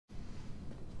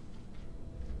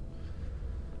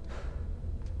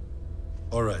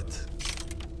Alright.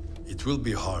 It will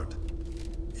be hard.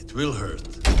 It will hurt.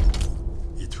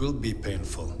 It will be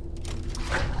painful.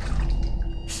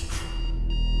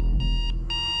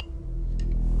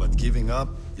 But giving up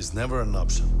is never an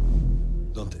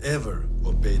option. Don't ever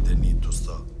obey the need to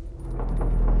stop.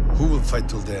 Who will fight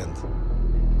till the end?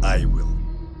 I will.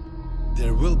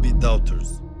 There will be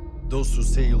doubters. Those who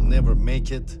say you'll never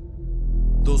make it.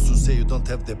 Those who say you don't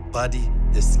have the body,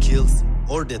 the skills,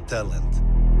 or the talent.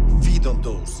 Feed on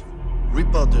those.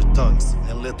 Rip out their tongues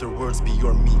and let their words be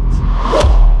your meat.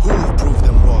 Who will prove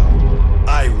them wrong?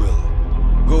 I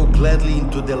will. Go gladly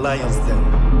into the lion's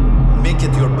den. Make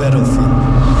it your battlefield.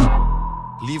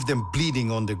 Leave them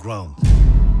bleeding on the ground.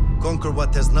 Conquer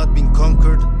what has not been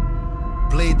conquered.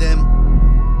 Play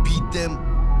them, beat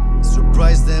them,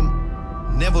 surprise them.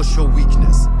 Never show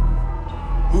weakness.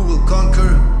 Who will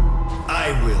conquer?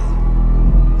 I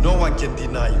will. No one can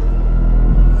deny you.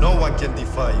 No one can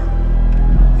defy you.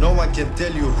 No one can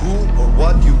tell you who or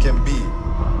what you can be.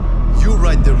 You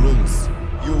write the rules.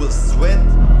 You will sweat,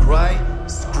 cry,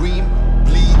 scream,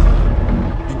 bleed,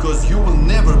 because you will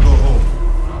never go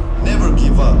home. Never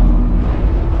give up.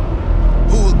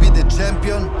 Who will be the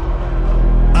champion?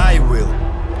 I will.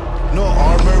 No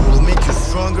armor will make you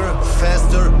stronger,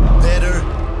 faster, better.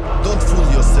 Don't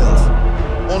fool yourself.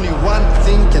 Only one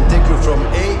thing can take you from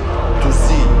A to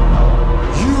Z.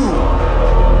 You!